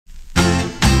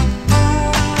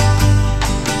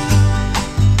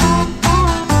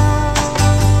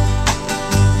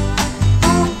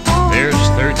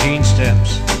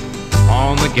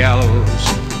gallows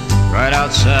right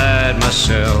outside my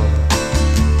cell.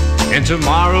 And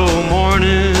tomorrow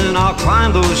morning I'll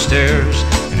climb those stairs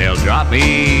and they'll drop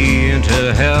me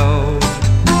into hell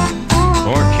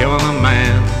for killing a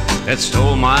man that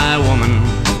stole my woman.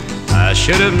 I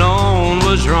should have known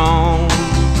was wrong.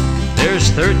 There's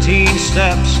 13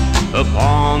 steps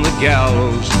upon the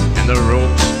gallows and the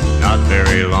rope's not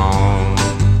very long.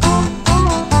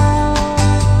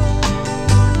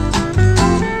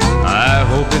 I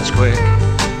hope it's quick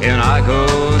and I go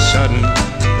sudden,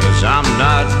 'cause I'm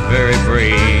not very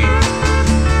brave,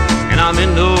 and I'm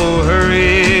in no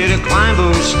hurry to climb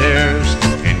those stairs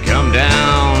and come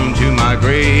down to my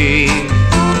grave.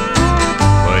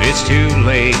 But it's too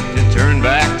late to turn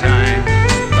back time.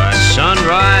 By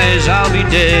sunrise I'll be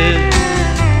dead.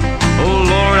 Oh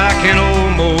Lord, I can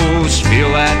almost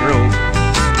feel that rope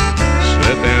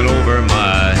slipping over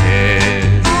my head.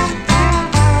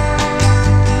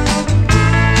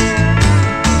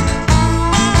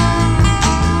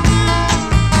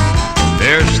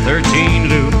 There's 13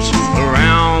 loops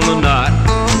around the knot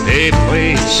they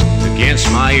place against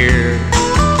my ear,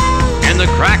 and the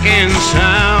cracking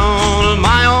sound of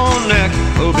my own neck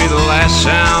will be the last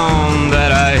sound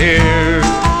that I hear.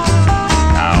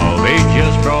 Now they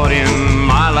just brought in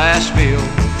my last meal,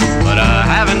 but I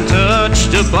haven't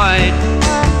touched a bite.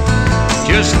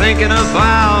 Just thinking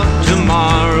about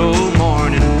tomorrow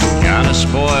morning kinda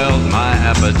spoiled my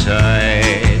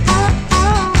appetite.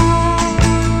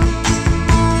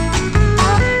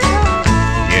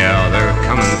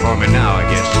 Coming for me now, I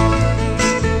guess.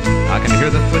 I can hear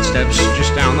the footsteps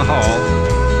just down the hall.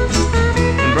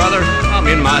 And brother, I'm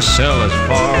in my cell as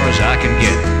far as I can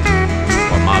get,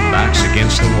 while my back's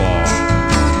against the wall.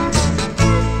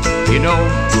 You know,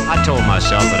 I told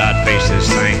myself that I'd face this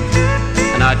thing,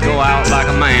 and I'd go out like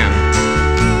a man.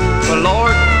 But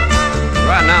Lord,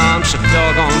 right now I'm so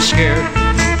doggone scared.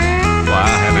 Why,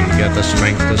 I haven't got the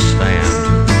strength to stand.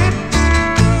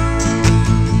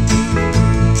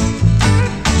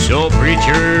 So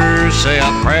preachers say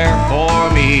a prayer for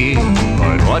me,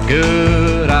 but what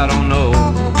good, I don't know.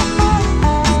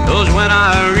 'Cause when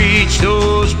I reach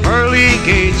those pearly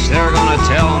gates, they're gonna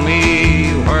tell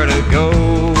me where to go.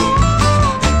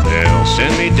 They'll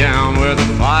send me down where the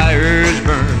fires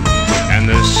burn and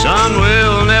the sun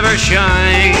will never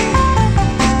shine.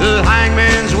 The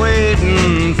hangman's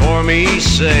waiting for me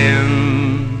saying,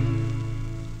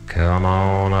 "Come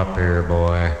on up here,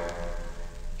 boy.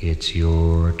 It's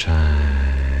your time."